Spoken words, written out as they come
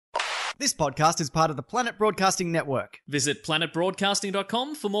This podcast is part of the Planet Broadcasting Network. Visit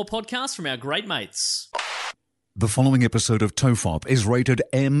planetbroadcasting.com for more podcasts from our great mates. The following episode of TOEFOP is rated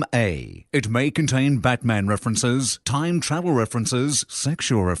MA. It may contain Batman references, time travel references,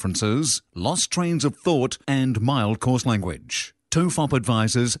 sexual references, lost trains of thought, and mild coarse language. TOEFOP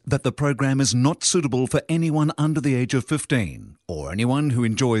advises that the program is not suitable for anyone under the age of 15 or anyone who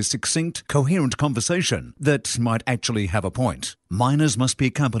enjoys succinct, coherent conversation that might actually have a point. Minors must be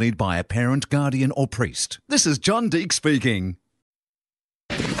accompanied by a parent, guardian, or priest. This is John Deek speaking.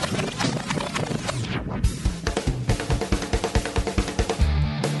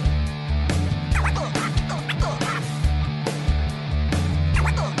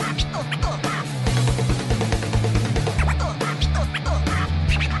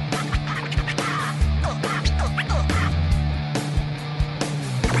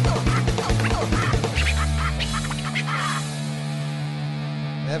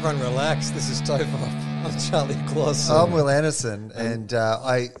 Everyone relax. This is TOEFOP. I'm Charlie Clausen. I'm Will Anderson, and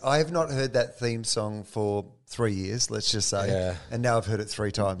I have not heard that theme song for 3 years, let's just say. Yeah. And now I've heard it 3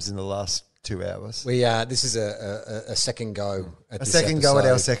 times in the last 2 hours. This is a second go at A this second go at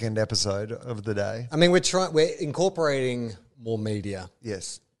our episode. second episode of the day. I mean, we're incorporating more media,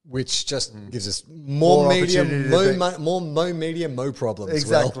 Yes. which just gives us more media, opportunity to more media, more problems.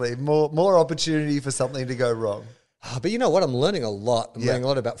 Exactly. More opportunity for something to go wrong. But you know what? I'm learning a lot. I'm Yeah. learning a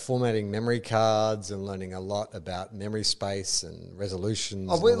lot about formatting memory cards and learning a lot about memory space and resolutions.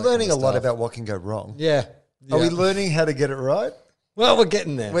 Oh, and we're all that learning kind a of lot stuff. about what can go wrong. Yeah. Are we Yeah. learning how to get it right? Well, we're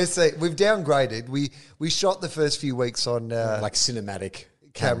getting there. We've downgraded. We shot the first few weeks on like cinematic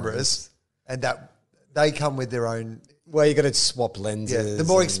cameras, and that they come with their own. Where you got to swap lenses. Yeah, the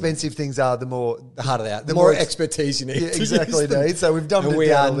more and expensive things are, the harder they are. The more more ex- expertise you need. Yeah, to exactly, use them. dude. So we've dumbed And it we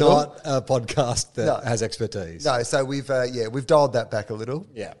down are a little. not a podcast that No. has expertise. No, so we've dialed that back a little.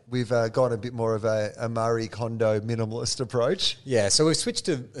 Yeah. We've gone a bit more of a Marie Kondo minimalist approach Yeah, so we've switched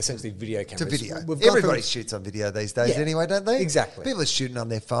to essentially video cameras. to video. We've gone Everybody from- shoots on video these days Yeah, anyway, don't they? exactly. People are shooting on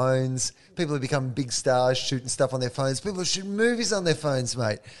their phones. People have become big stars shooting stuff on their phones. People are shooting movies on their phones,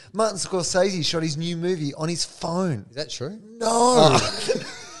 mate. Martin Scorsese shot his new movie on his phone. Is that true? No.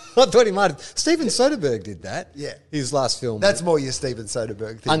 I thought he might have. Steven Soderbergh did that. Yeah. His last film. That's more your Steven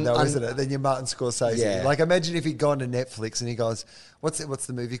Soderbergh thing, though, isn't it? Than your Martin Scorsese. Yeah. Like, imagine if he'd gone to Netflix and he goes, "What's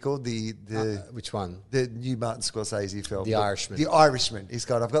the movie called? The which one? the new Martin Scorsese film, The Irishman. The Irishman. He's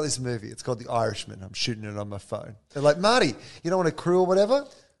gone. I've got this movie. It's called The Irishman. I'm shooting it on my phone. They're like, Marty, you don't want a crew or whatever?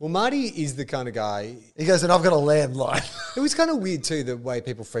 Well, Marty is the kind of guy. He goes, and I've got a landline. It was kind of weird too the way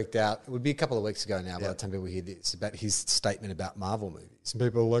people freaked out. It would be a couple of weeks ago now by Yeah. the time people hear this about his statement about Marvel movies. And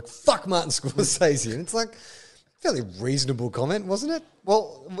people are like, "Fuck Martin Scorsese," and it's like a fairly reasonable comment, wasn't it?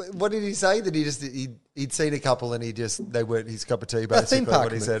 Well, what did he say? That he'd seen a couple and they weren't his cup of tea. They're Basically,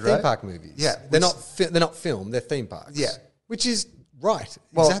 what he said, theme right? park movies. Yeah, they're which- not film. They're theme parks. Yeah. which is right.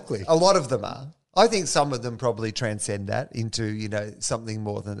 Well, exactly. A lot of them are. I think some of them probably transcend that into something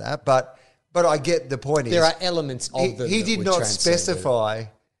more than that. But I get the point. There are elements of them. He that did would not transcend it. specify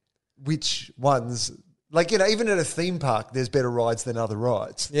which ones. Like, even at a theme park, there's better rides than other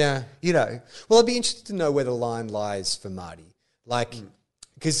rides. Yeah. Well, I'd be interested to know where the line lies for Marty. Like,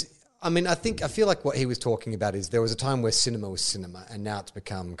 because, I feel like what he was talking about is there was a time where cinema was cinema, and now it's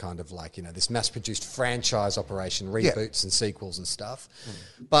become kind of like, this mass-produced franchise operation, reboots and sequels and stuff.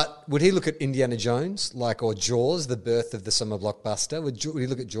 But would he look at Indiana Jones, or Jaws, the birth of the summer blockbuster? Would he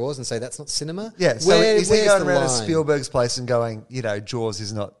look at Jaws and say that's not cinema? Yeah, so is he where's going the around to line? Spielberg's place and going, Jaws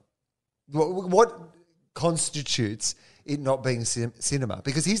is not... What constitutes it not being cinema?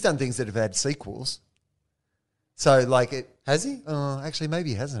 Because he's done things that have had sequels. So, Has he? actually, maybe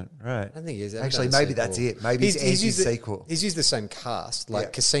he hasn't. Right. I don't think he is. Actually, maybe that's it. Maybe it's anti-sequel. He's used the same cast. Like Yeah.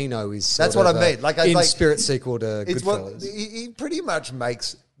 Casino is That's sort what of I mean. in spirit sequel to It's what Goodfellas. he pretty much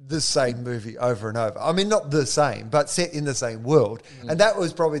makes the same movie over and over. I mean, not the same, but set in the same world. And that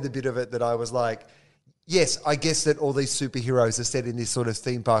was probably the bit of it that I was like, yes, I guess that all these superheroes are set in this sort of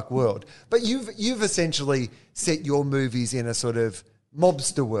theme park world. But you've essentially set your movies in a sort of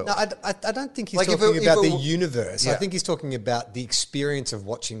mobster world. No, I don't think he's Like, if talking it- about if the it- universe. I Yeah. think he's talking about the experience of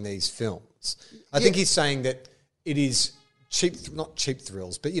watching these films. I think he's saying that it is not cheap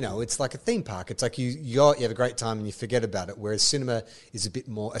thrills, but it's like a theme park. It's like you have a great time and you forget about it. Whereas cinema is a bit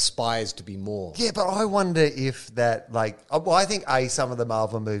more, aspires to be more. Yeah, but I wonder if that, I think some of the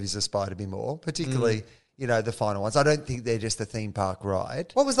Marvel movies aspire to be more, particularly, the final ones. I don't think they're just a theme park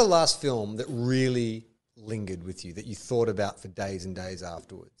ride. What was the last film that really lingered with you, that you thought about for days and days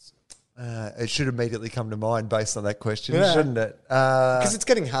afterwards? It should immediately come to mind based on that question, Yeah. shouldn't it? Because it's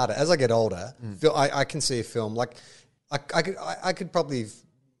getting harder as I get older. I can see a film like I could probably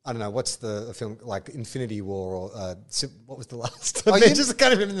I don't know, what's the film, like Infinity War or what was the last? Oh, I just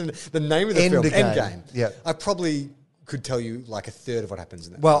can't remember the name of the film. Endgame. Endgame. Yeah. I probably could tell you like a third of what happens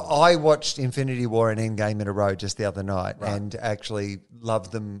in that. Well, I watched Infinity War and Endgame in a row just the other night and actually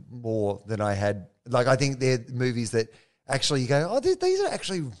loved them more than I had. Like, I think they're movies that actually you go, oh, these are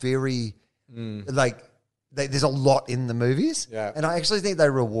actually very, there's a lot in the movies. Yeah. And I actually think they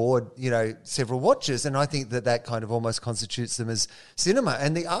reward, several watches. And I think that kind of almost constitutes them as cinema.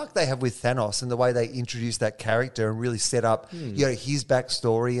 And the arc they have with Thanos and the way they introduce that character and really set up, his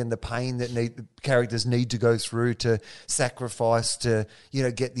backstory and the pain that characters need to go through to sacrifice to,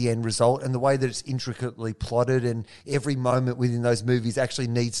 get the end result, and the way that it's intricately plotted and every moment within those movies actually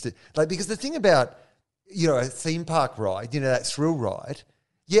needs to, because the thing about, a theme park ride, that thrill ride,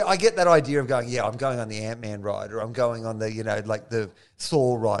 yeah, I get that idea of going, I'm going on the Ant-Man ride, or I'm going on the, the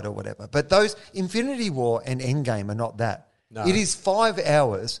Thor ride or whatever. But those Infinity War and Endgame are not that. No. It is 5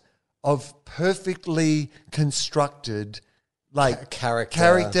 hours of perfectly constructed,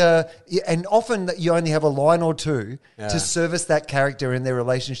 character. And often you only have a line or two to service that character and their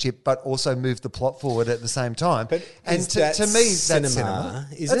relationship, but also move the plot forward at the same time. But and to me, that's cinema.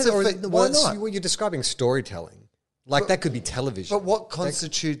 Isn't it? Why not? You're describing storytelling. That could be television. But what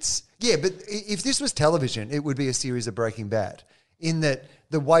constitutes... Yeah, but if this was television, it would be a series of Breaking Bad, in that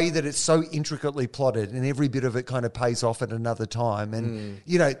the way that it's so intricately plotted and every bit of it kind of pays off at another time. And,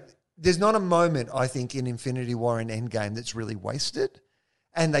 there's not a moment, I think, in Infinity War and Endgame that's really wasted.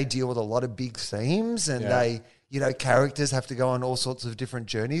 And they deal with a lot of big themes and they... characters have to go on all sorts of different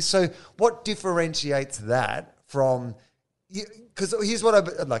journeys. So what differentiates that from... Because here's what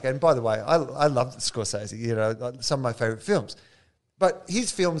I like, and by the way, I love Scorsese, some of my favorite films. But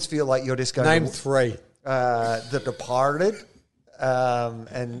his films feel like you're just going... Name three. The Departed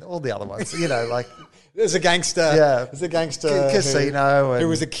and all the other ones, There's a gangster. Yeah. There's a gangster. Casino. Who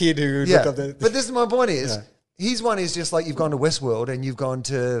was a kid who looked up the... But this is my point is, his one is just like you've gone to Westworld and you've gone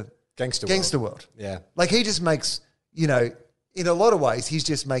to... Gangster World. Yeah. He just makes, in a lot of ways, he's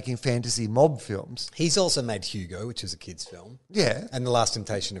just making fantasy mob films. He's also made Hugo, which is a kid's film. Yeah. And The Last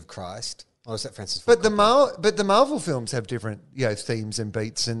Temptation of Christ. Or is that Francis Ford Coppola? But the Marvel films have different, themes and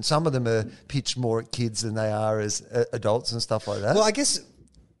beats, and some of them are pitched more at kids than they are as adults and stuff like that. Well, I guess,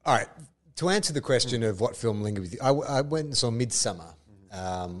 all right, to answer the question of what film lingered with you, I went and saw Midsummer,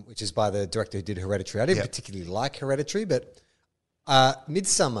 which is by the director who did Hereditary. I didn't particularly like Hereditary, but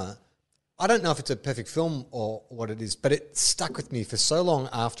Midsummer... I don't know if it's a perfect film or what it is, but it stuck with me for so long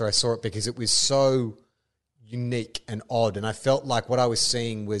after I saw it because it was so unique and odd. And I felt like what I was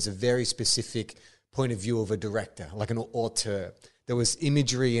seeing was a very specific point of view of a director, like an auteur. There was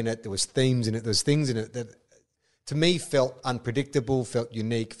imagery in it. There was themes in it. There was things in it that to me felt unpredictable, felt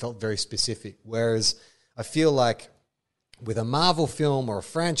unique, felt very specific. Whereas I feel like with a Marvel film or a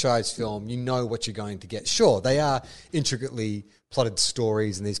franchise film, you know what you're going to get. Sure, they are intricately plotted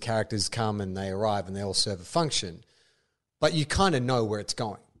stories and these characters come and they arrive and they all serve a function, but you kind of know where it's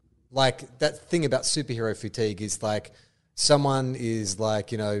going. Like that thing about superhero fatigue is like someone is like,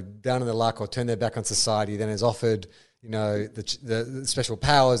 down in the luck or turn their back on society, then is offered, the special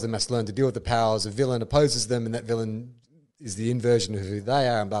powers, they must learn to deal with the powers, a villain opposes them and that villain is the inversion of who they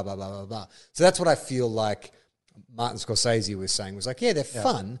are and blah, blah, blah, blah, blah. So that's what I feel like Martin Scorsese was saying, was like, they're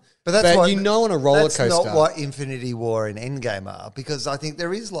fun, but that's what, on a roller coaster. That's not what Infinity War and Endgame are, because I think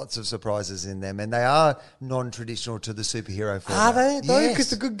there is lots of surprises in them, and they are non-traditional to the superhero film. Are they? Though, because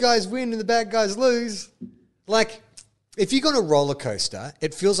the good guys win and the bad guys lose. Like, if you're on a roller coaster,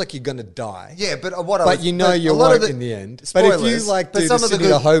 it feels like you're going to die. Yeah, but you won't in the end. Spoilers, but if you do the Sydney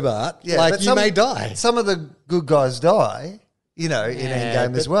to Hobart, you may die. Some of the good guys die, in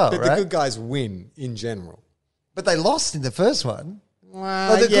Endgame as well, but right? the good guys win in general. But they lost in the first one.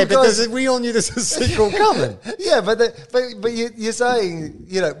 Well, we all knew this was a sequel coming. Yeah, but you're saying,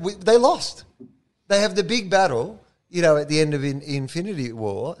 they lost. They have the big battle, at the end of Infinity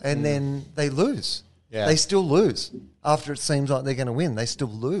War, and then they lose. Yeah. They still lose. After it seems like they're going to win, they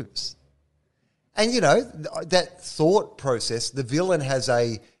still lose. And, that thought process, the villain has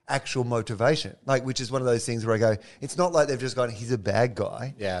a actual motivation, which is one of those things where I go, it's not like they've just gone, he's a bad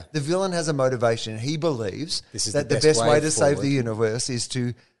guy. Yeah. The villain has a motivation. He believes that the best way to save the universe is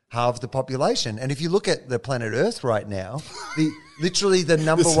to halve the population. And if you look at the planet Earth right now, literally the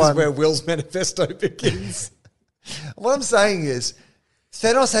number this one... This is where Will's manifesto begins. What I'm saying is,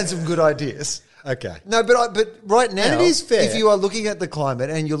 Thanos had some good ideas. Okay. No, but right now, and it is fair. If you are looking at the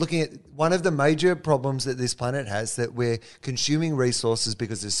climate and you're looking at one of the major problems that this planet has, that we're consuming resources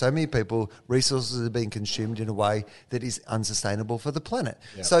because there's so many people, resources are being consumed in a way that is unsustainable for the planet.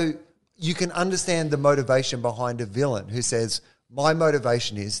 Yep. So you can understand the motivation behind a villain who says, my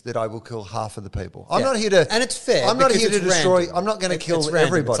motivation is that I will kill half of the people. I'm Yeah. not here to, and it's fair. I'm not because here to it's destroy. random. I'm not going to It's kill random.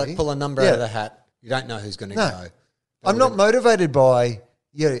 everybody. It's like pull a number Yeah. out of the hat. You don't know who's going to No. go. I'm not motivated by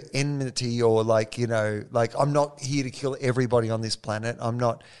enmity or like I'm not here to kill everybody on this planet. I'm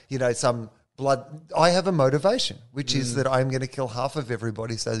not some blood. I have a motivation, which is that I'm going to kill half of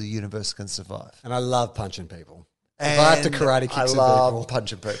everybody so the universe can survive. And I love punching people. If I have to karate kick I some love people.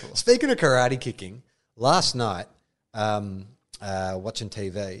 punching people. Speaking of karate kicking, last night, watching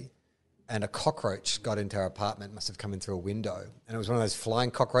TV, and a cockroach got into our apartment, must have come in through a window, and it was one of those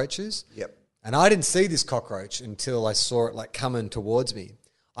flying cockroaches. Yep. And I didn't see this cockroach until I saw it like coming towards me.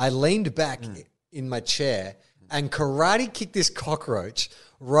 I leaned back in my chair and karate kicked this cockroach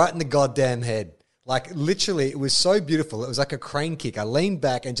right in the goddamn head. Like literally, it was so beautiful. It was like a crane kick. I leaned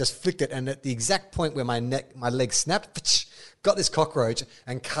back and just flicked it, and at the exact point where my leg snapped, got this cockroach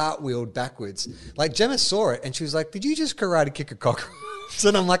and cartwheeled backwards. Like Gemma saw it and she was like, "Did you just karate kick a cockroach?"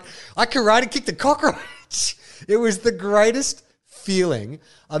 And I'm like, "I karate kicked a cockroach." It was the greatest feeling.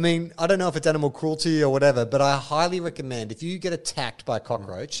 I mean, I don't know if it's animal cruelty or whatever, but I highly recommend if you get attacked by a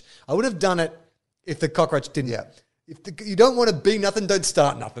cockroach. I would have done it if the cockroach didn't. Yeah. If you don't want to be nothing, don't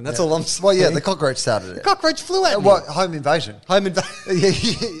start nothing. That's all I'm saying. Well, yeah, the cockroach started it. The cockroach flew at me. What, home invasion? Home invasion.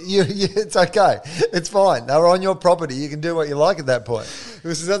 It's okay. It's fine. They were on your property. You can do what you like at that point.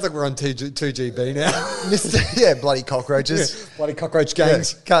 It sounds like we're on 2GB now. Yeah, bloody cockroaches. Bloody cockroach Yeah,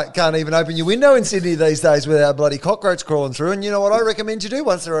 gangs. can't even open your window in Sydney these days without a bloody cockroach crawling through. And you know what I recommend you do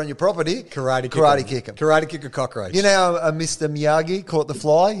once they're on your property? Karate kick them. Karate kick a cockroach. You know how Mr. Miyagi caught the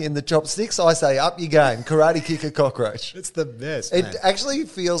fly in the chopsticks? I say up your game. Karate kick a cockroach. It's the best, It man. actually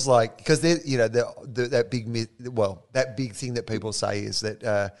feels like, because that big myth, that big thing that people say is that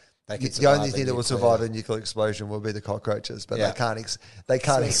They can the survive only a thing that will nuclear- survive a nuclear explosion will be the cockroaches, but Yeah. they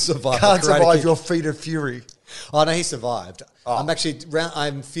can't Survive a can't karate survive kick. your feet of fury. Oh, no, he survived. Oh.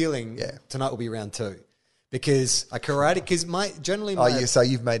 I'm feeling Yeah. tonight will be round 2 because because So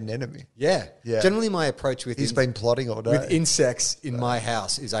you've made an enemy. Yeah. Yeah. Generally, my approach with He's been plotting all day. with insects in my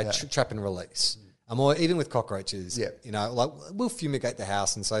house is I trap and release. I'm all, even with cockroaches. Yeah. Like we'll fumigate the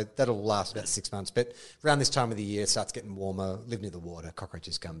house, and so that'll last about 6 months. But around this time of the year, it starts getting warmer. Live near the water,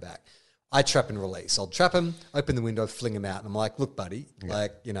 cockroaches come back. I trap and release. I'll trap them, open the window, fling them out, and I'm like, "Look, buddy, I'm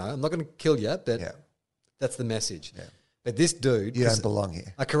not going to kill you, but Yeah. that's the message." Yeah. But this dude, You don't belong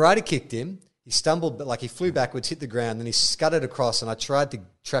here. I karate kicked him. He stumbled, but like he flew backwards, hit the ground, then he scudded across, and I tried to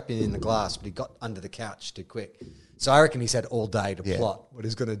trap him in the glass, but he got under the couch too quick. So I reckon he's had all day to plot what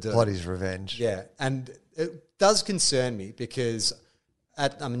he's going to do. Plot his revenge. Yeah, and it does concern me because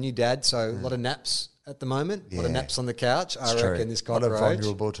I'm a new dad, so a lot of naps at the moment, a lot of Yeah. naps on the couch. I It's true. reckon this What a cockroach.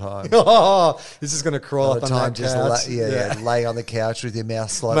 vulnerable time. Oh, this is going to crawl All up the on time, that just couch. lay on the couch with your mouth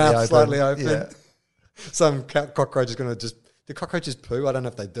slightly Mouth open. slightly open. Yeah. Some cockroach is going to just... Do cockroaches poo? I don't know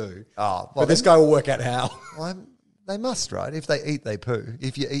if they do. Oh, well, but this guy will work out how. Well, they must, right? If they eat, they poo.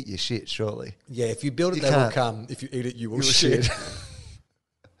 If you eat, you shit, surely. Yeah, if you build it, You they will can't. come. If you eat it, you will You will shit. shit.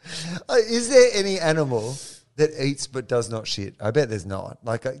 Is there any animal that eats but does not shit? I bet there's not.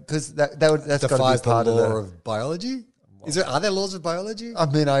 Like, because that's got to Defies be part the of law of biology? Are there laws of biology? I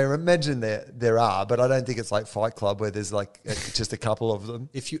mean, I imagine there are, but I don't think it's like Fight Club where there's like just a couple of them.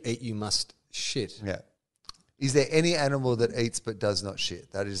 If you eat, you must shit. Yeah. Is there any animal that eats but does not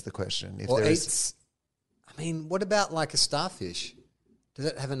shit? That is the question. If Or there is- eats... I mean, what about like a starfish? Does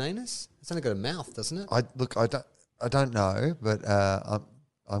it have an anus? It's only got a mouth, doesn't it? I don't know, but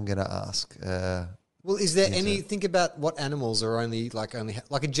I'm going to ask. Well, is there any... Think about what animals are only like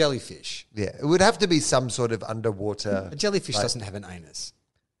a jellyfish. Yeah, it would have to be some sort of underwater. A jellyfish doesn't have an anus.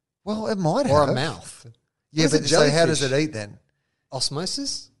 Well, it might Or have a mouth. Yeah, What is but a so how does jellyfish? it eat then?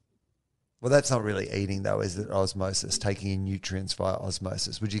 Osmosis? Well, that's not really eating, though, is it? Osmosis, taking in nutrients via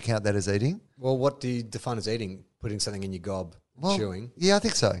osmosis. Would you count that as eating? Well, what do you define as eating? Putting something in your gob, chewing? Yeah, I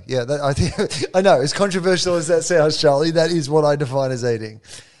think so. Yeah, I think I know. As controversial as that sounds, Charlie, that is what I define as eating.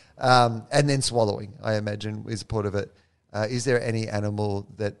 And then swallowing, I imagine, is part of it. Is there any animal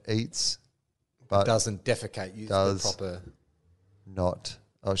that eats but Doesn't defecate. Use the does proper... not?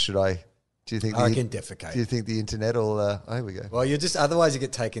 Oh, should I? Do you think? I reckon defecate. Do you think the internet will? Oh, here we go. Well, otherwise you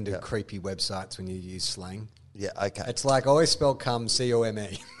get taken to creepy websites when you use slang. Yeah. Okay. It's like always spell cum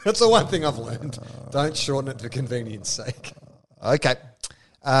C-O-M-E. That's the one thing I've learned. Don't shorten it for convenience sake. Okay.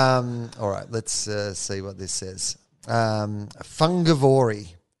 All right. Let's see what this says. Fungivory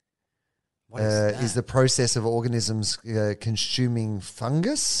What is that? is the process of organisms consuming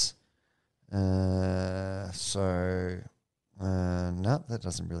fungus. No, that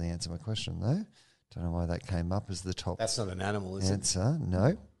doesn't really answer my question though. Don't know why that came up as the top That's not an animal, is it? answer.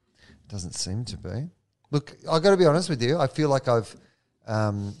 No, doesn't seem to be. Look, I got to be honest with you. I feel like I've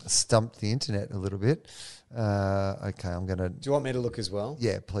stumped the internet a little bit. Okay, I'm going to... Do you want me to look as well?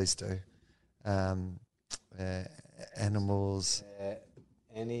 Yeah, please do. Animals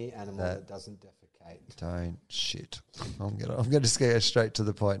Any animal that doesn't defecate. don't shit. I'm gonna just go straight to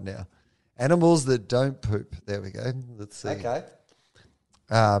the point now. Animals that don't poop. There we go. Let's see. Okay.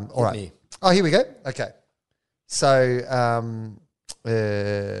 All right. me. Oh, here we go. Okay. So,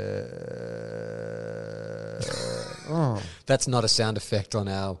 That's not a sound effect on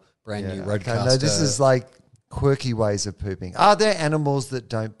our brand new okay, Rodecaster. no, this is like quirky ways of pooping. Are there animals that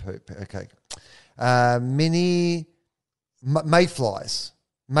don't poop? Okay. Mayflies.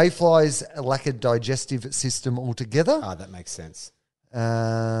 Mayflies lack a digestive system altogether. Ah, that makes sense.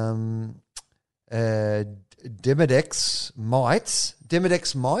 Demodex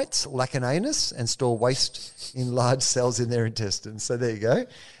mites lack an anus and store waste in large cells in their intestines. So there you go.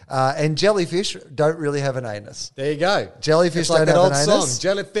 And jellyfish don't really have an anus. There you go. Jellyfish It's like don't that have old an song. anus.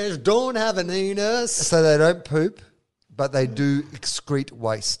 Jellyfish don't have an anus. So they don't poop, but they do excrete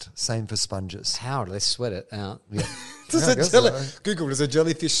waste. Same for sponges. How do they sweat it out? Yeah. Does Yeah, I a guess jelly- so. Google, does a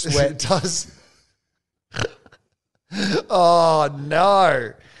jellyfish It sweat? does. Oh,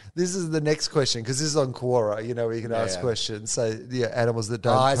 no. This is the next question because this is on Quora, where you can ask yeah. questions. So, yeah, animals that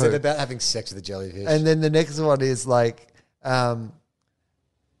don't Is poop. it about having sex with a jellyfish? And then the next one is like, after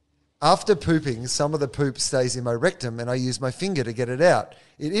pooping, some of the poop stays in my rectum and I use my finger to get it out.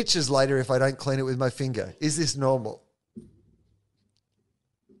 It itches later if I don't clean it with my finger. Is this normal?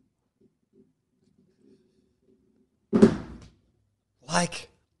 Like,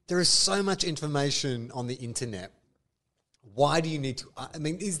 there is so much information on the internet. Why do you need to? I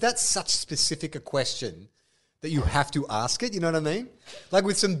mean, is that such specific a question that you have to ask it? You know what I mean? Like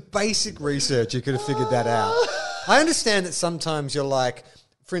with some basic research, you could have figured that out. I understand that sometimes you're like,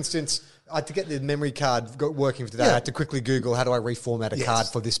 for instance, I had to get the memory card working for today. Yeah. I had to quickly Google how do I reformat a Yes. card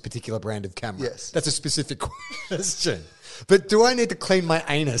for this particular brand of camera. Yes. That's a specific question. But do I need to clean my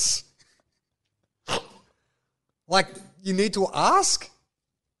anus? Like, you need to ask?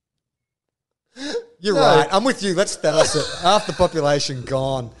 You're No. right. I'm with you. Let's balance it. Half the population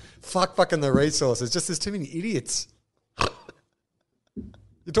gone. Fucking the resources. Just there's too many idiots.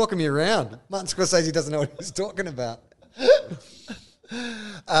 You're talking me around. Martin Scorsese doesn't know what he's talking about.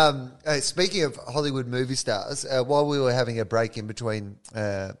 Speaking of Hollywood movie stars, while we were having a break in between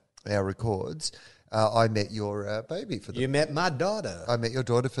our records, I met your baby for the You met my daughter. I met your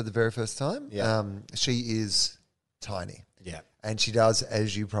daughter for the very first time. Yeah. She is tiny. Yeah. And she does,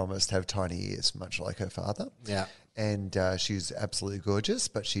 as you promised, have tiny ears, much like her father. Yeah. And she's absolutely gorgeous,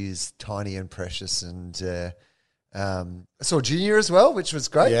 but she's tiny and precious. And I saw Junior as well, which was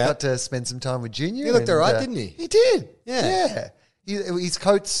great. Yeah. Got to spend some time with Junior. He looked and, all right, didn't he? He did. Yeah. His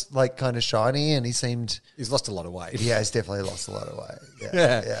coat's like kind of shiny, and he seemed... He's lost a lot of weight. Yeah, he's definitely lost a lot of weight.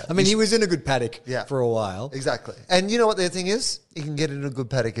 Yeah. I mean, he was in a good paddock Yeah. for a while. Exactly. And you know what the thing is? He can get in a good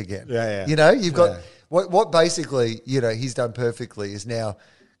paddock again. Yeah. You've got... Yeah. What basically, he's done perfectly is now...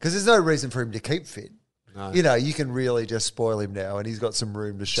 Because there's no reason for him to keep fit. No. You can really just spoil him now, and he's got some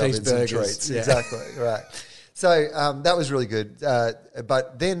room to shove in some Cheeseburgers, treats. yeah. Exactly, right. So that was really good.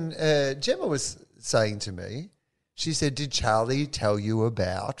 But then Gemma was saying to me, she said, did Charlie tell you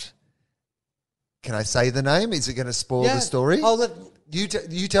about... Can I say the name? Is it going to spoil the story? I'll let... You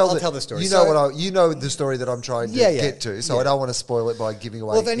tell I'll tell the story. You know So- you know the story that I'm trying to get to, so I don't want to spoil it by giving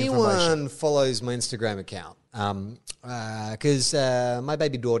away Well, if information. anyone follows my Instagram account, because my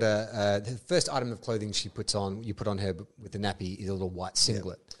baby daughter, the first item of clothing she puts on, you put on her with the nappy, is a little white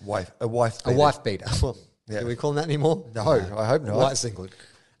singlet. A wife A wife beater. Well, Yeah. do we call them that anymore? No, I hope not. White singlet.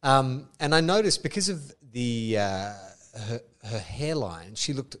 And I noticed because of the her hairline,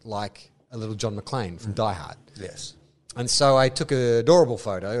 she looked like a little John McClane from Die Hard. Yes. And so I took an adorable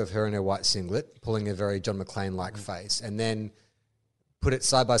photo of her in her white singlet, pulling a very John McClane-like face, and then put it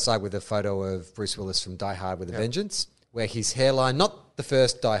side by side with a photo of Bruce Willis from Die Hard with a Vengeance, where his hairline, not the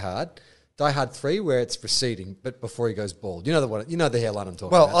first Die Hard 3, where it's receding, but before he goes bald. You know the hairline I'm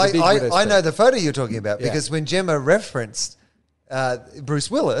talking Well, about. The big widow I know strip. the photo you're talking about Yeah. because when Gemma referenced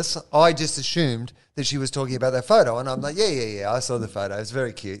Bruce Willis, I just assumed that she was talking about that photo, and I'm like, yeah, I saw the photo. It's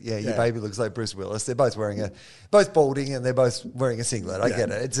very cute. Yeah, your baby looks like Bruce Willis. They're both both balding, and they're both wearing a singlet. I get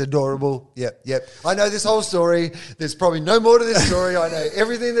it. It's adorable. Yep. I know this whole story. There's probably no more to this story. I know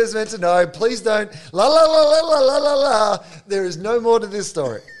everything there's meant to know. Please don't la la la la la la la la. There is no more to this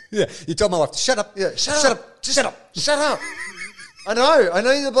story. Yeah, you told my wife, shut up. Yeah, shut up. Just shut up. I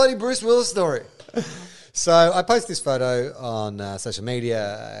know the bloody Bruce Willis story. So I post this photo on social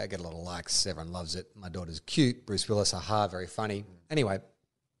media. I get a lot of likes. Everyone loves it. My daughter's cute. Bruce Willis, haha, very funny. Anyway,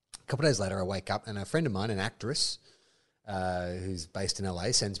 a couple of days later, I wake up and a friend of mine, an actress who's based in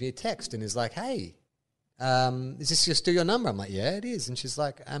LA, sends me a text and is like, hey, is this still your number? I'm like, yeah, it is. And she's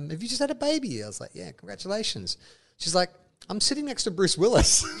like, have you just had a baby? I was like, yeah, congratulations. She's like, I'm sitting next to Bruce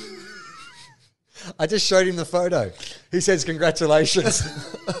Willis. I just showed him the photo. He says, congratulations.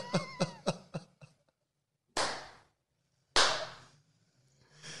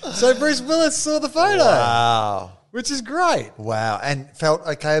 So Bruce Willis saw the photo. Wow. Which is great. Wow. And felt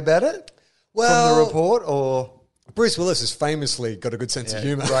okay about it? Well, from the report, or? Bruce Willis has famously got a good sense of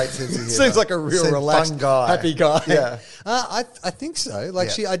humor. Great sense of humor. Seems like a real Seems relaxed, fun guy. happy guy. Yeah. I think so.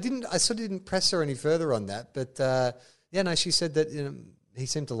 Like Yeah. I sort of didn't press her any further on that, but she said that he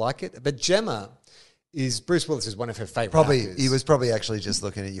seemed to like it. But Gemma Bruce Willis is one of her favorite. Probably, actors. he was probably actually just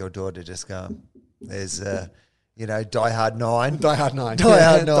looking at your daughter, just going, there's, Die Hard 9. Die Hard 9. Die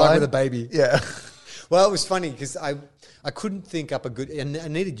Hard 9. Die with a baby. Yeah. Well, it was funny because I couldn't think up a good, and I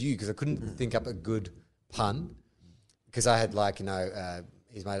needed you because I couldn't think up a good pun because I had I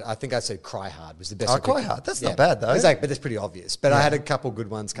think I said cry hard was the best. Oh, I could- Cry Hard. That's not bad, though. But that's pretty obvious. But I had a couple good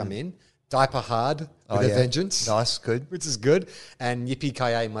ones come in. Diaper hard with a vengeance. Nice, good. Which is good. And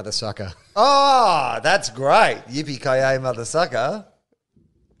yippee-ki-yay, mother sucker. Oh, that's great. Yippee-ki-yay, mother sucker.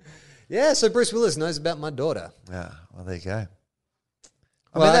 Yeah, so Bruce Willis knows about my daughter. Yeah, well, there you go.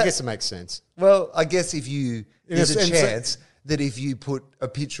 I guess it makes sense. Well, I guess there's a and so- chance that if you put a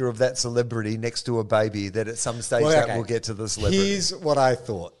picture of that celebrity next to a baby, that at some stage Well, that okay. will get to the celebrity. Here's what I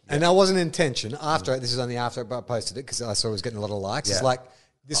thought. And that wasn't intention. This is only after I posted it because I saw it was getting a lot of likes. Yeah. It's like,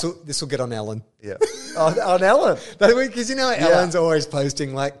 this will get on Ellen. Yeah. on Ellen. Because Ellen's always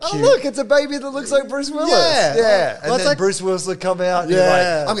posting like Oh, cute. look, it's a baby that looks like Bruce Willis. Yeah. Yeah. And Well, it's then like- Bruce Willis will come out and Yeah.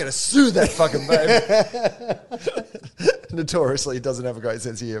 you're like, I'm going to sue that fucking baby. Notoriously, he doesn't have a great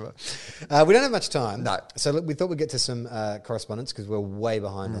sense of humour. We don't have much time. No. So look, we thought we'd get to some correspondence because we're way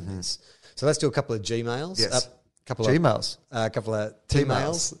behind on this. So let's do a couple of Gmails. Yes. Couple Gmails. A couple of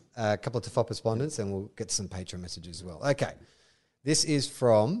T-mails. A couple of Tofop respondents, and we'll get some Patreon messages as well. Okay. This is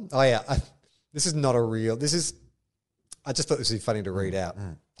from... this is not a real... I just thought this would be funny to read out.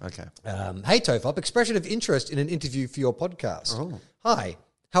 Okay. Hey, Tofop, expression of interest in an interview for your podcast. Oh. Hi,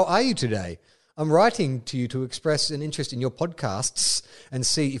 how are you today? I'm writing to you to express an interest in your podcasts and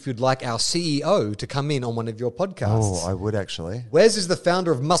see if you'd like our CEO to come in on one of your podcasts. Oh, I would actually. Wes is the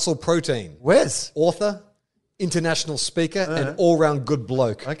founder of Muscle Protein, Wes. author, international speaker, and all-round good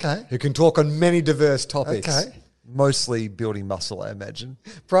bloke. Okay. Who can talk on many diverse topics. Okay. Mostly building muscle, I imagine.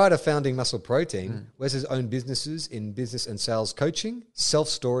 Prior to founding Muscle Protein, Wes has owned businesses in business and sales coaching,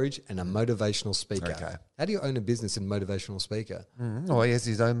 self-storage, and a motivational speaker. Okay. How do you own a business and motivational speaker? Oh, he has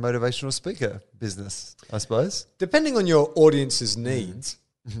his own motivational speaker business, I suppose. Depending on your audience's needs,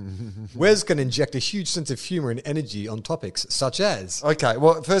 Wes can inject a huge sense of humour and energy on topics such as... Okay.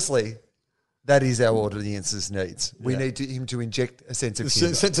 Well, firstly, that is our audience's needs. We need him to inject a sense of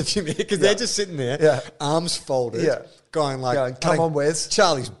humour. sense of humour, because they're just sitting there, arms folded, going like... Come on, Wes.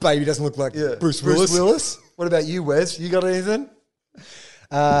 Charlie's baby doesn't look like Bruce Willis. Bruce Willis. What about you, Wes? You got anything?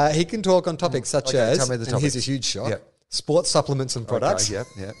 He can talk on topics such as, tell me the and here's a topics. huge shock, Yep. sports supplements and products,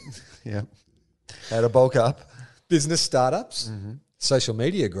 Okay, yep. How to bulk up. business startups, social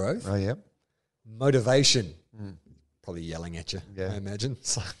media growth, Oh, yep. motivation. Probably yelling at you, Yeah. I imagine.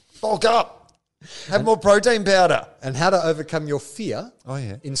 Bulk up. Have more protein powder. And how to overcome your fear Oh,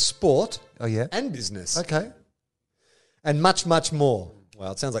 yeah. in sport Oh, yeah. and business. Okay. And much, much more.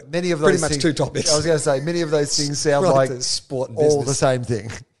 Well, it sounds like Many of those pretty much things, two topics. I was going to say, many of those things sound Right, like the sport and all business. the same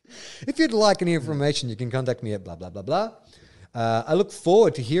thing. If you'd like any information, you can contact me at blah, blah, blah, blah. I look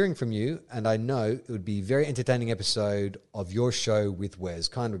forward to hearing from you, and I know it would be a very entertaining episode of your show with Wes.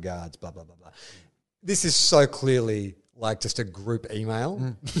 Kind regards, blah, blah, blah, blah. This is so clearly like just a group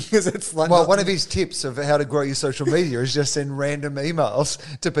email. Because it's like Well, not- one of his tips of how to grow your social media is just send random emails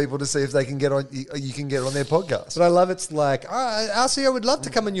to people to see if they can get on. You can get on their podcast. But I love it's like, RC, I would love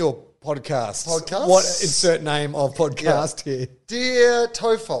to come on your podcast. Podcast? What insert name of podcast here? Dear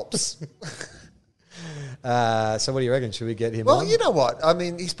Tofops. So what do you reckon? Should we get him Well, on? you know what? I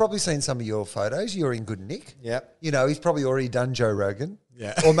mean, he's probably seen some of your photos. You're in good nick. Yep. You know, he's probably already done Joe Rogan.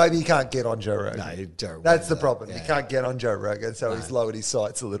 Yeah. Or maybe he can't get on Joe Rogan. No, Joe Rogan, That's the problem. yeah. He can't get on Joe Rogan, so he's lowered his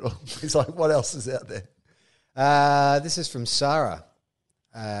sights a little. He's like, what else is out there? This is from Sarah,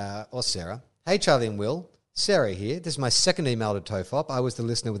 or Sarah. Hey, Charlie and Will. Sarah here. This is my second email to Tofop. I was the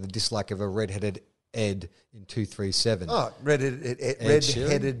listener with a dislike of a red-headed Ed in 237. Oh,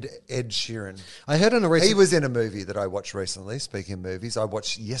 red-headed Ed Sheeran. I heard on a recent... He was in a movie that I watched recently. Speaking of movies, I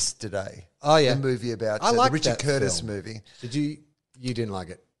watched yesterday. Oh, yeah. The movie about I the liked Richard that Curtis film. movie. Did you... You didn't like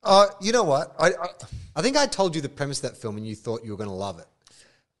it? You know what? I think I told you the premise of that film and you thought you were going to love it.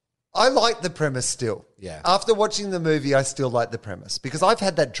 I like the premise still. Yeah. After watching the movie, I still like the premise because I've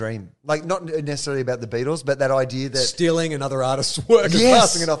had that dream. Like, not necessarily about the Beatles, but that idea that... Stealing another artist's work and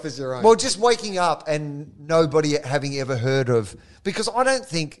passing it off as your own. Well, just waking up and nobody having ever heard of... Because I don't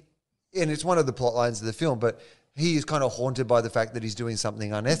think... And it's one of the plot lines of the film, but he is kind of haunted by the fact that he's doing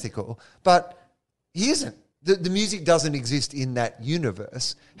something unethical. But he isn't. The music doesn't exist in that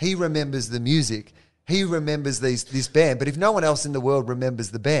universe. He remembers the music. He remembers this band. But if no one else in the world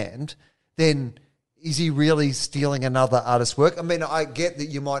remembers the band, then is he really stealing another artist's work? I mean, I get that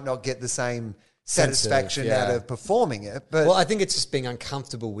you might not get the same satisfaction out of performing it. But well, I think it's just being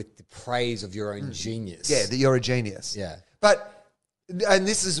uncomfortable with the praise of your own genius. Yeah, that you're a genius. Yeah. And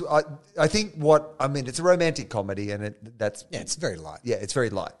this is, I think it's a romantic comedy and it's very light. Yeah, it's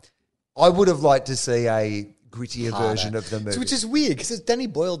very light. I would have liked to see a grittier version of the movie. Which is weird because Danny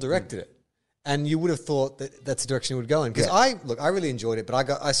Boyle directed it. And you would have thought that that's the direction it would go in. Because I really enjoyed it, but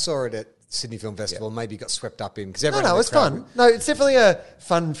I saw it at Sydney Film Festival and maybe got swept up in. Because No, it's fun. No, it's definitely a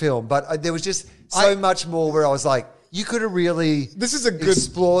fun film, but there was just so much more where I was like, you could have really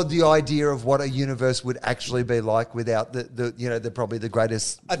explored the idea of what a universe would actually be like without the probably the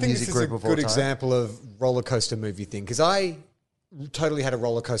greatest music group of all time. I think this is a good example of roller coaster movie thing because I totally had a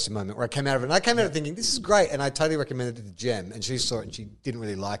roller coaster moment where I came out of it and I came out of it thinking this is great and I totally recommended it to Jem and she saw it and she didn't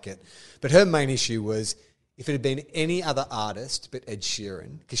really like it. But her main issue was if it had been any other artist but Ed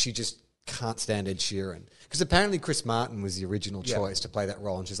Sheeran, because she just can't stand Ed Sheeran. Because apparently Chris Martin was the original choice to play that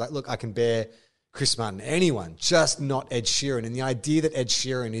role and she's like, look, I can bear Chris Martin, anyone, just not Ed Sheeran. And the idea that Ed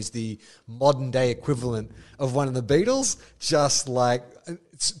Sheeran is the modern day equivalent of one of the Beatles, just like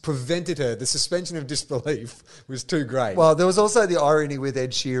it's prevented her. The suspension of disbelief was too great. Well, there was also the irony with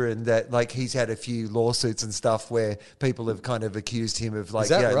Ed Sheeran that like he's had a few lawsuits and stuff where people have kind of accused him of like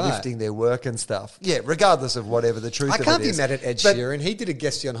lifting their work and stuff. Yeah, regardless of whatever the truth of it is. I can't be mad at Ed Sheeran. He did a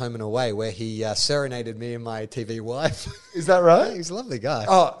guestie on Home and Away where he serenaded me and my TV wife. Is that right? Yeah, he's a lovely guy.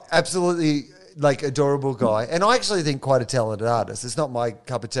 Oh, absolutely. Like adorable guy, and I actually think quite a talented artist. It's not my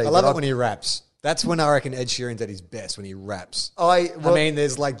cup of tea. I love it when he raps. That's when I reckon Ed Sheeran's at his best, when he raps. I mean,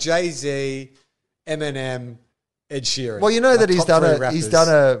 there's like Jay-Z, Eminem, Ed Sheeran. Well, you know that he's done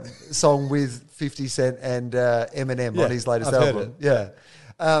a song with 50 Cent and Eminem on his latest album. Yeah.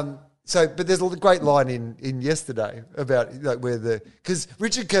 But there's a great line in Yesterday about like because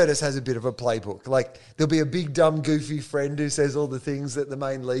Richard Curtis has a bit of a playbook. Like there'll be a big dumb goofy friend who says all the things that the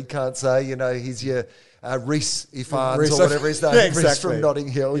main lead can't say. You know, he's your Reese Ifans or whatever his name is, Reese from Notting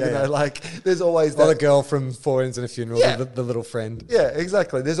Hill. You know, like there's always that. Or the girl from Four Ends and a Funeral, the little friend. Yeah,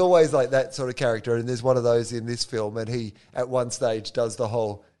 exactly. There's always like that sort of character, and there's one of those in this film, and he at one stage does the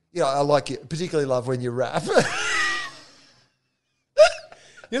whole. I like it. Particularly love when you rap.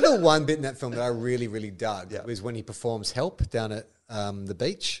 You know the one bit in that film that I really, really dug was when he performs Help down at the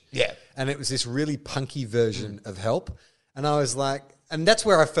beach. Yeah. And it was this really punky version of Help. And I was like, and that's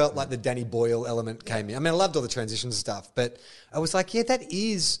where I felt like the Danny Boyle element came in. I mean, I loved all the transition stuff, but I was like, yeah, that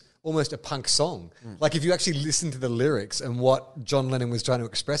is almost a punk song. Like if you actually listen to the lyrics and what John Lennon was trying to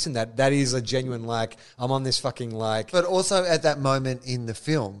express in that is a genuine like, I'm on this fucking like... But also at that moment in the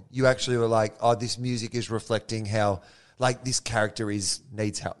film, you actually were like, oh, this music is reflecting how... Like this character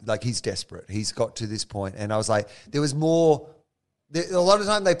needs help. Like he's desperate. He's got to this point. And I was like, there was more. A lot of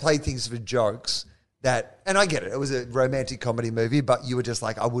time they played things for jokes and I get it. It was a romantic comedy movie, but you were just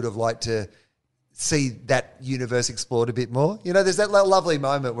like, I would have liked to see that universe explored a bit more. You know, there's that lovely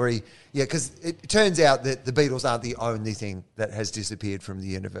moment where because it turns out that the Beatles aren't the only thing that has disappeared from the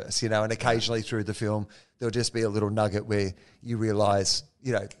universe, and occasionally through the film, there'll just be a little nugget where you realize,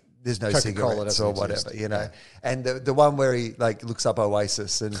 there's no Coca-Cola cigarettes or whatever, And the one where he like looks up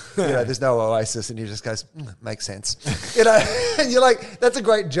Oasis and there's no Oasis and he just goes, makes sense. And you're like, that's a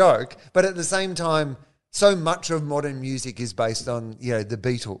great joke. But at the same time, so much of modern music is based on, the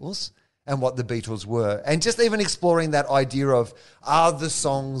Beatles and what the Beatles were. And just even exploring that idea of, are the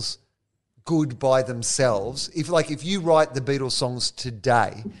songs good by themselves? If you write the Beatles songs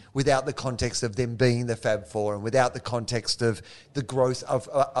today without the context of them being the Fab Four and without the context of the growth of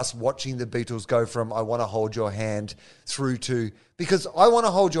us watching the Beatles go from I Want to Hold Your Hand through to, because I Want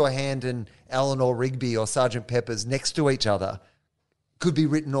to Hold Your Hand and Eleanor Rigby or Sgt. Pepper's next to each other could be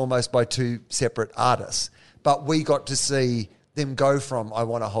written almost by two separate artists, but we got to see them go from I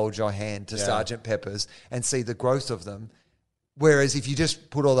Want to Hold Your Hand to Sgt. Pepper's and see the growth of them. Whereas if you just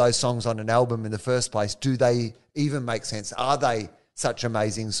put all those songs on an album in the first place, do they even make sense? Are they such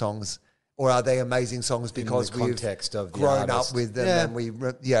amazing songs, or are they amazing songs because we've grown up with them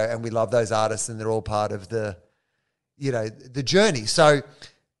and we love those artists and they're all part of the journey? So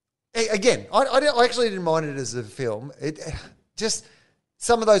again, I actually didn't mind it as a film. It just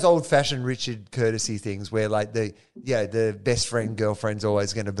some of those old-fashioned Richard courtesy things where like the best friend girlfriend's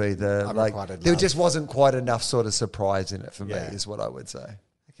always going to be the like. Unrequited There love. just wasn't quite enough sort of surprise in it for Yeah. me, is what I would say.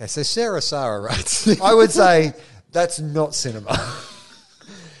 Okay, so Sarah writes. I would say that's not cinema.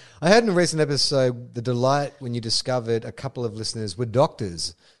 I heard in a recent episode the delight when you discovered a couple of listeners were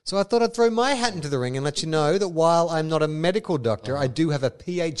doctors. So I thought I'd throw my hat into the ring and let you know that while I'm not a medical doctor, I do have a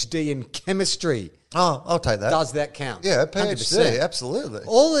PhD in chemistry. Oh, I'll take that. Does that count? Yeah, PhD, 100%. absolutely.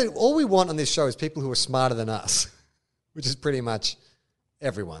 All we want on this show is people who are smarter than us, which is pretty much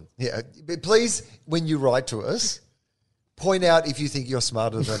everyone. Yeah, but please, when you write to us, point out if you think you're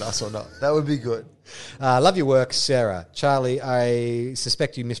smarter than us or not. That would be good. Love your work, Sarah. Charlie, I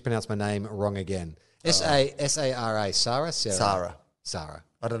suspect you mispronounced my name wrong again. S-A-R-A. Sarah? Sarah. Sarah.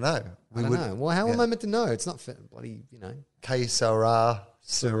 I don't know. I don't know. Well, how am I meant to know? It's not bloody, K Sarah.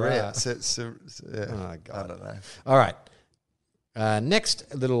 Sarah. Yeah. Oh, God. I don't know. All right.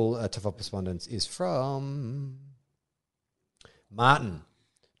 Next little tough correspondence is from Martin.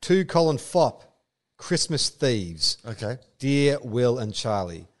 To Colin Fopp, Christmas Thieves. Okay. Dear Will and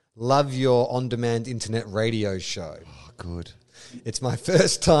Charlie, love your on-demand internet radio show. Oh, good. It's my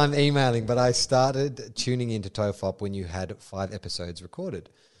first time emailing, but I started tuning into TOEFOP when you had 5 episodes recorded.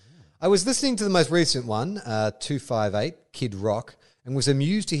 I was listening to the most recent one, 258, Kid Rock, and was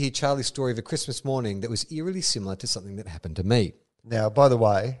amused to hear Charlie's story of a Christmas morning that was eerily similar to something that happened to me. Now, by the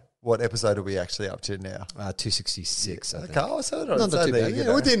way, what episode are we actually up to now? 266, I think. Okay, so Not too bad.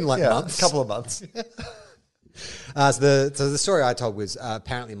 Yeah, within months. A couple of months. So the story I told was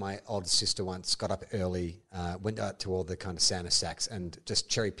apparently my older sister once got up early, went out to all the kind of Santa sacks and just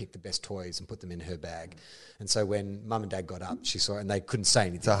cherry picked the best toys and put them in her bag. And so when Mum and Dad got up, she saw it and they couldn't say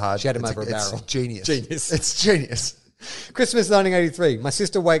anything. It's a hard. She had them it's over a barrel. It's genius. Genius. It's genius. Christmas 1983. My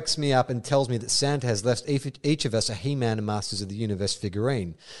sister wakes me up and tells me that Santa has left each of us a He-Man and Masters of the Universe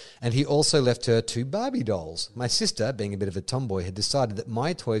figurine. And he also left her 2 Barbie dolls. My sister, being a bit of a tomboy, had decided that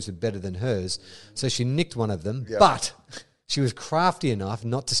my toys were better than hers, so she nicked one of them. Yep. But she was crafty enough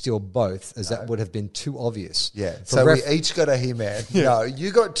not to steal both, as that would have been too obvious. Yeah. So we each got a He-Man. No,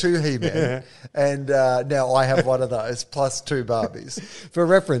 you got 2 He-Man, and now I have one of those, plus 2 Barbies. For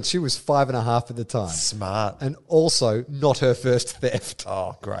reference, she was 5.5 at the time. Smart. And also not her first theft.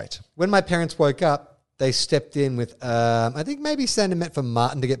 Oh, great. When my parents woke up, they stepped in with, I think maybe Santa meant for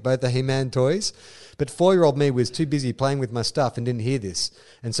Martin to get both the He-Man toys. But 4-year-old me was too busy playing with my stuff and didn't hear this.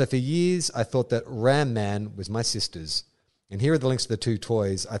 And so for years, I thought that Ram Man was my sister's. And here are the links to the 2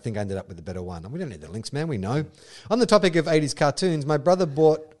 toys. I think I ended up with the better one. We don't need the links, man. We know. On the topic of 80s cartoons, my brother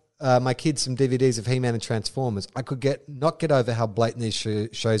bought my kids some DVDs of He-Man and Transformers. I could not get over how blatant these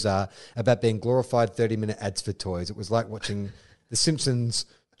shows are about being glorified 30-minute ads for toys. It was like watching The Simpsons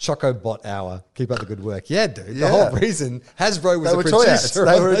Chocobot Hour. Keep up the good work. Yeah, dude. Yeah. The whole reason Hasbro was They a were toy ads. producer.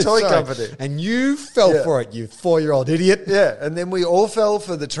 They on were a this toy show. company. And you fell for it, you 4-year-old idiot. Yeah, and then we all fell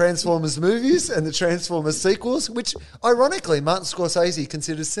for the Transformers movies and the Transformers sequels, which, ironically, Martin Scorsese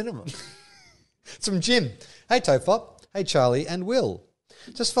considers cinema. It's from Jim. Hey, Tofop. Hey, Charlie and Will.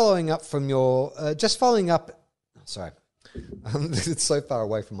 Just following up from your... Sorry. It's so far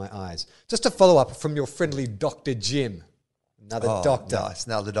away from my eyes. Just to follow up from your friendly Dr. Jim. Another doctor. Nice,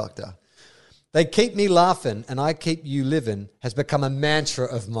 another doctor. They keep me laughing and I keep you living has become a mantra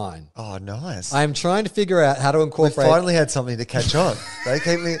of mine. Oh, nice. I am trying to figure out how to We incorporate... finally had something to catch on. They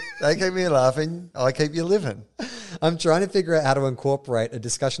keep me laughing. I keep you living. I'm trying to figure out how to incorporate a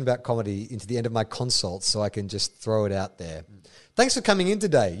discussion about comedy into the end of my consults so I can just throw it out there. Thanks for coming in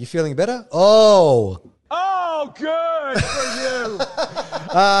today. You feeling better? Oh, good for you.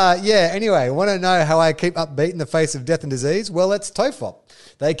 Anyway, want to know how I keep upbeat in the face of death and disease? Well, it's TOEFOP.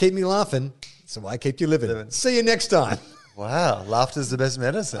 They keep me laughing, so I keep you living. See you next time. Wow, laughter's the best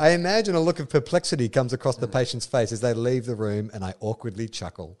medicine. I imagine a look of perplexity comes across the patient's face as they leave the room and I awkwardly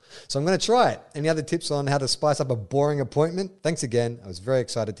chuckle. So I'm going to try it. Any other tips on how to spice up a boring appointment? Thanks again. I was very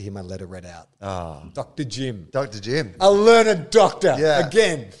excited to hear my letter read out. Oh. Dr. Jim. Dr. Jim. A learned doctor. Yeah.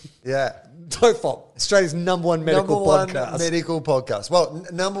 Again. Yeah. TOEFOP, Australia's number one medical podcast. Medical podcast. Well,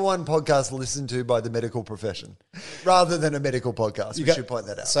 number 1 podcast listened to by the medical profession rather than a medical podcast. We should point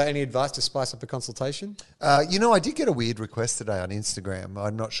that out. So any advice to spice up a consultation? I did get a weird request today on Instagram.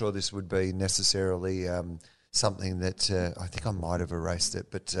 I'm not sure this would be necessarily something that I think I might have erased it,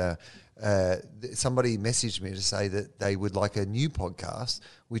 but somebody messaged me to say that they would like a new podcast,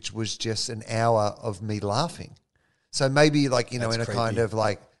 which was just an hour of me laughing. So maybe like, in That's a creepy. kind of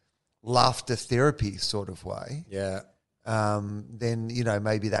like laughter therapy sort of way. Yeah. Then,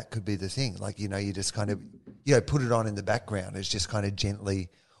 maybe that could be the thing. Like, you just kind of, put it on in the background as just kind of gently,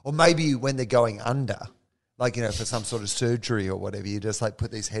 or maybe when they're going under, like, you know, for some sort of surgery or whatever, you just like put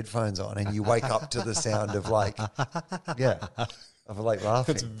these headphones on and you wake up to the sound of like, of like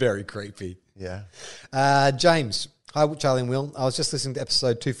laughing. It's very creepy. Yeah. James, hi, Charlie and Will. I was just listening to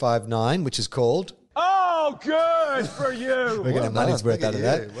episode 259, which is called... Oh, good for you. We're going to have money's worth out of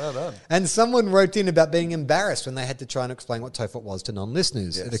that. Well done. And someone wrote in about being embarrassed when they had to try and explain what TOEFOP was to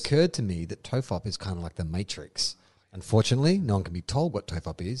non-listeners. Yes. It occurred to me that TOEFOP is kind of like the Matrix. Unfortunately, no one can be told what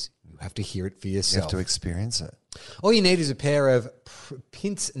TOEFOP is. You have to hear it for You yourself. have to experience it. All you need is a pair of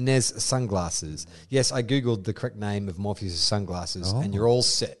pince-nez sunglasses. Yes, I Googled the correct name of Morpheus' sunglasses, and you're all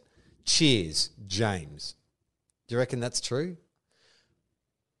set. Cheers, James. Do you reckon that's true?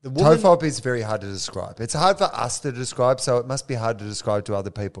 The woman... TOEFOP is very hard to describe. It's hard for us to describe, so it must be hard to describe to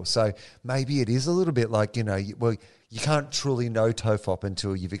other people. So maybe it is a little bit like, you know, you can't truly know TOEFOP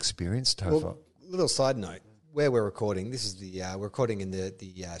until you've experienced TOEFOP. Well, little side note. Where we're recording, this is we're recording in the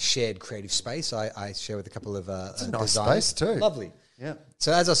shared creative space. I share with a couple of It's a nice designers. space too. Lovely. Yeah.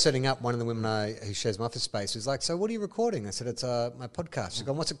 So as I was setting up, one of the women who shares my office space was like, "So what are you recording?" I said, "It's my podcast." She's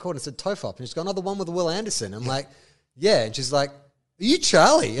gone, "What's it called?" I said, "TOEFOP." And she's gone, "Oh, the one with Will Anderson." I'm like, "Yeah." And she's like, "Are you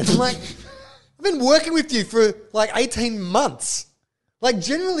Charlie?" And I'm like, "I've been working with you for like 18 months." Like,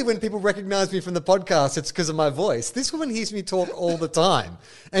 generally when people recognize me from the podcast, it's because of my voice. This woman hears me talk all the time,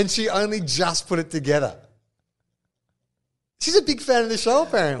 and she only just put it together. She's a big fan of the show,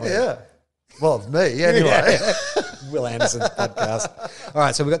 apparently. Yeah. Well, of me, anyway. Will Anderson's podcast. All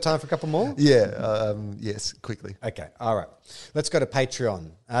right, so we've got time for a couple more? Yes, quickly. Okay, all right. Let's go to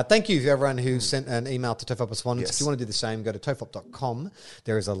Patreon. Thank you to everyone who sent an email to TOEFOP Respondents. Yes. If you want to do the same, go to tofop.com.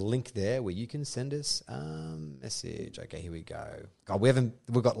 There is a link there where you can send us message. Okay, here we go. God,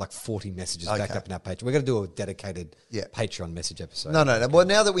 we've got like 40 messages backed up in our Patreon. We're going to do a dedicated Patreon message episode. No. Well,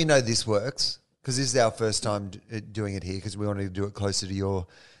 now that we know this works, because this is our first time doing it here, because we wanted to do it closer to your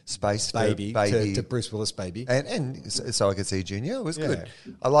space. Baby. Baby. To Bruce Willis, baby. And so I could see Junior. It was good.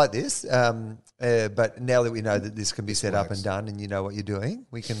 I like this. But now that we know that this can be set up and done and you know what you're doing,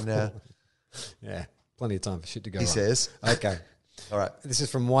 we can... Yeah, plenty of time for shit to go he wrong. says. Okay. All right. This is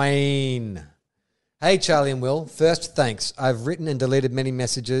from Wayne. Hey, Charlie and Will. First, thanks. I've written and deleted many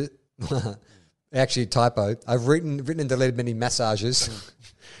messages. Actually, typo. I've written and deleted many massages.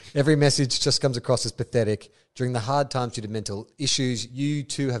 Every message just comes across as pathetic. During the hard times due to mental issues, you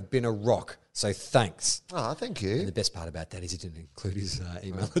two have been a rock. So thanks. Oh, thank And you. the best part about that is he didn't include his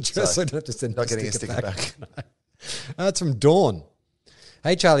email address, so I don't have to send Not him getting a sticker back. That's from Dawn.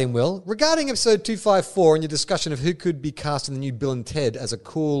 Hey, Charlie and Will. Regarding episode 254 and your discussion of who could be cast in the new Bill and Ted as a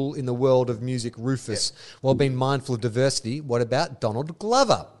cool in the world of music Rufus while being mindful of diversity, what about Donald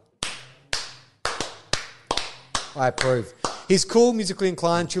Glover? I approve. He's cool, musically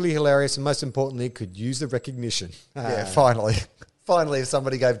inclined, truly hilarious, and most importantly, could use the recognition. Yeah, finally. Finally, if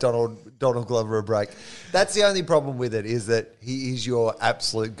somebody gave Donald Glover a break. That's the only problem with it, is that he is your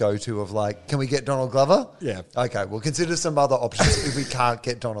absolute go-to of like, can we get Donald Glover? Yeah. Okay, we'll consider some other options if we can't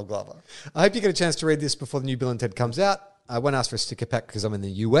get Donald Glover. I hope you get a chance to read this before the new Bill and Ted comes out. I won't ask for a sticker pack because I'm in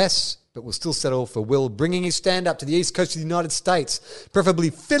the US, but we'll still settle for Will bringing his stand-up to the East Coast of the United States, preferably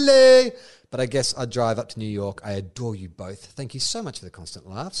Philly. But I guess I'd drive up to New York. I adore you both. Thank you so much for the constant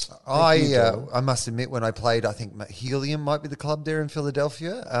laughs. Thank you, Joel. I must admit, when I played, I think Helium might be the club there in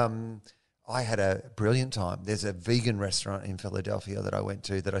Philadelphia. I had a brilliant time. There's a vegan restaurant in Philadelphia that I went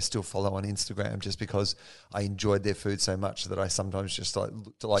to that I still follow on Instagram just because I enjoyed their food so much that I sometimes just like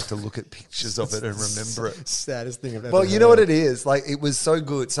to look at pictures of it and remember it. Saddest thing I've ever Well, you know heard. what it is? Like, it was so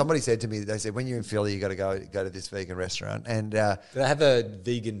good. Somebody said to me, they said, when you're in Philly, you got to go to this vegan restaurant. And Did I have a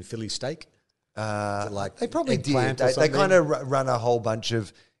vegan Philly steak? Like they probably did. eggplant or They something? kind of run a whole bunch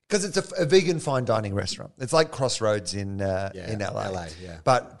of, because it's a vegan fine dining restaurant. It's like Crossroads in LA. LA, yeah.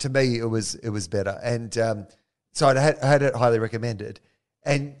 But to me, it was better, and so I had it highly recommended.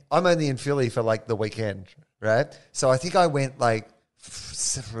 And I'm only in Philly for like the weekend, right? So I think I went like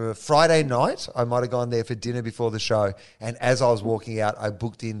for Friday night. I might have gone there for dinner before the show, and as I was walking out, I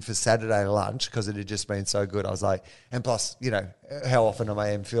booked in for Saturday lunch because it had just been so good. I was like, and plus, you know, how often am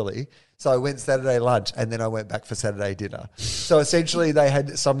I in Philly? So I went Saturday lunch and then I went back for Saturday dinner. So essentially they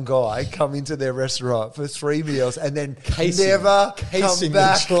had some guy come into their restaurant for 3 meals and then never come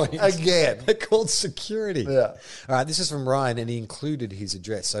back again. They're called security. Yeah. All right, this is from Ryan, and he included his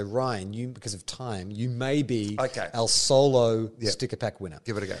address. So Ryan, you, because of time, you may be our solo sticker pack winner.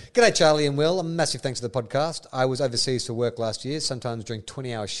 Give it a go. G'day, Charlie and Will. A massive thanks to the podcast. I was overseas for work last year, sometimes during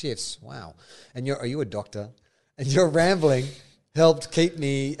 20-hour shifts. Wow. And are you a doctor? And your rambling helped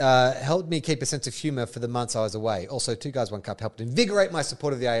me keep a sense of humour for the months I was away. Also, 2 Guys, 1 Cup helped invigorate my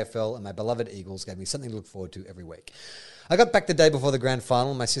support of the AFL, and my beloved Eagles gave me something to look forward to every week. I got back the day before the grand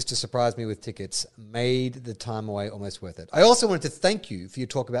final. My sister surprised me with tickets. Made the time away almost worth it. I also wanted to thank you for your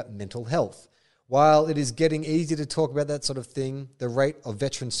talk about mental health. While it is getting easier to talk about that sort of thing, the rate of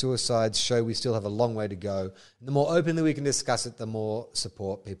veteran suicides show we still have a long way to go. And the more openly we can discuss it, the more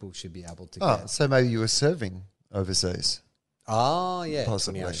support people should be able to get. So maybe you were serving overseas. Oh, yeah.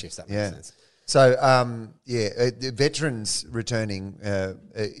 Possibly. 20-hour shifts, that makes sense. So, veterans returning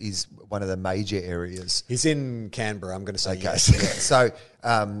is one of the major areas. He's in Canberra, I'm going to say Okay. yes. So,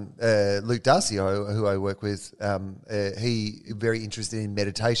 Luke Darcy, who I work with, he very interested in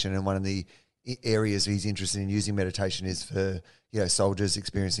meditation, and one of the areas he's interested in using meditation is for soldiers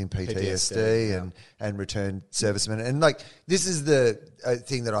experiencing PTSD and returned servicemen. And like this is the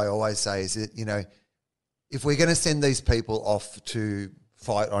thing that I always say is that if we're going to send these people off to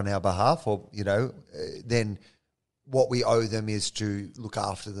fight on our behalf, or then what we owe them is to look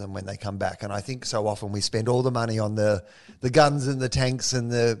after them when they come back. And I think so often we spend all the money on the guns and the tanks and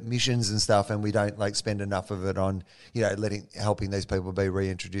the missions and stuff, and we don't spend enough of it on helping these people be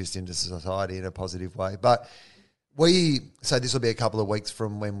reintroduced into society in a positive way. But so this will be a couple of weeks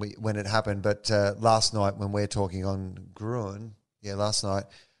from when it happened. But last night when we're talking on Gruen, last night.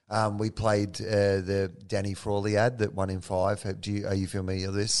 We played the Danny Frawley ad that 1 in 5. Are you familiar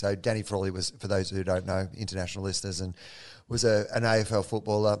with this? So Danny Frawley was, for those who don't know, international listeners, and was an AFL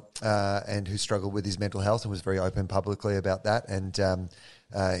footballer and who struggled with his mental health and was very open publicly about that. And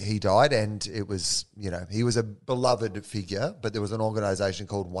he died, and it was, he was a beloved figure, but there was an organisation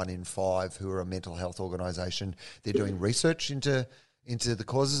called 1 in 5 who are a mental health organisation. They're doing research into the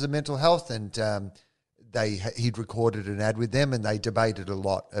causes of mental health, and he'd recorded an ad with them, and they debated a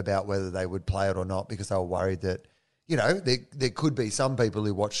lot about whether they would play it or not, because they were worried that, there could be some people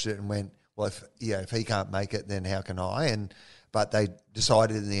who watched it and went, well, if he can't make it, then how can I? But they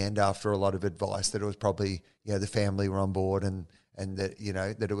decided in the end, after a lot of advice, that it was probably, the family were on board and that,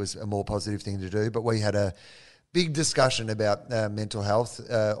 that it was a more positive thing to do. But we had a big discussion about mental health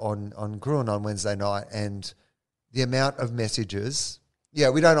on Gruen on Wednesday night, and the amount of messages.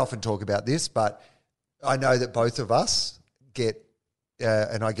 Yeah, we don't often talk about this, but I know that both of us get,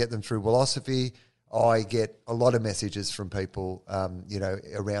 and I get them through Willosophy, I get a lot of messages from people,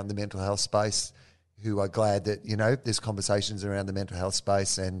 around the mental health space who are glad that, there's conversations around the mental health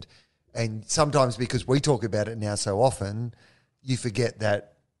space. And sometimes because we talk about it now so often, you forget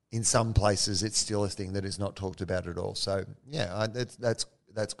that in some places it's still a thing that is not talked about at all. So,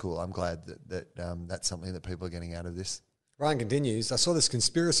 that's cool. I'm glad that that's something that people are getting out of this. Ryan continues, I saw this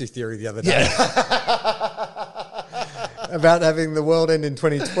conspiracy theory the other day about having the world end in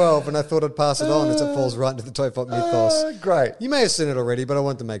 2012, and I thought I'd pass it on as it falls right into the Tofop mythos. Great. You may have seen it already, but I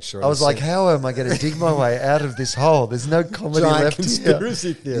wanted to make sure. I was like, how am I going to dig my way out of this hole? There's no comedy Giant left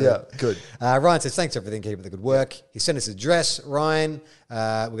conspiracy theory. Yeah, good. Ryan says, thanks for everything, keep up the good work. He sent us his address, Ryan.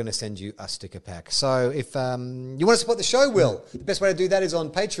 We're going to send you a sticker pack. So if you want to support the show, Will, the best way to do that is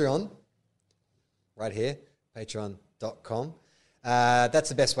on Patreon. Right here, patreon.com. That's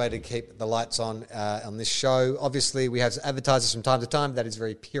the best way to keep the lights on this show. Obviously, we have advertisers from time to time. That is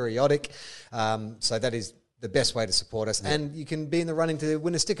very periodic. So that is the best way to support us. Yeah. And you can be in the running to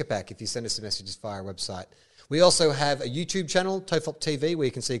win a sticker pack if you send us the messages via our website. We also have a YouTube channel, Tofop TV, where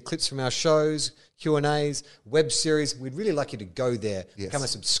you can see clips from our shows, Q&As, web series. We'd really like you to go there, become a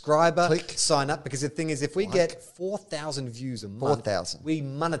subscriber, sign up, because the thing is, if we get 4,000 views a month, we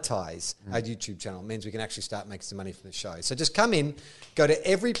monetize our YouTube channel. It means we can actually start making some money from the show. So just come in, go to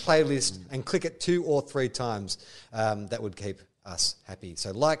every playlist and click it 2 or 3 times. That would keep us happy. So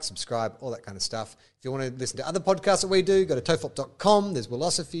like, subscribe, all that kind of stuff. If you want to listen to other podcasts that we do, go to tofop.com. There's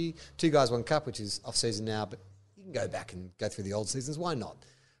Willosophy, 2 Guys, 1 Cup, which is off season now, but you can go back and go through the old seasons. Why not?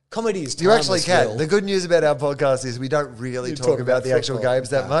 Comedy is timeless. You actually can. Will. The good news about our podcast is we don't really talk about the actual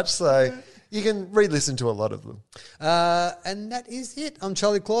games that much, so you can re-listen to a lot of them. And that is it. I'm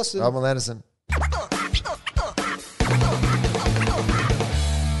Charlie Clausen. I'm Will Anderson. That's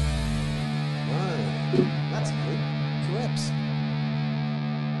good. 2 eps.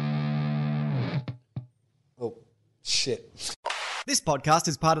 Oh, shit. This podcast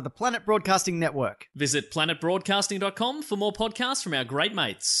is part of the Planet Broadcasting Network. Visit planetbroadcasting.com for more podcasts from our great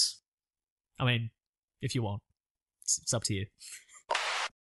mates. I mean, if you want. It's up to you.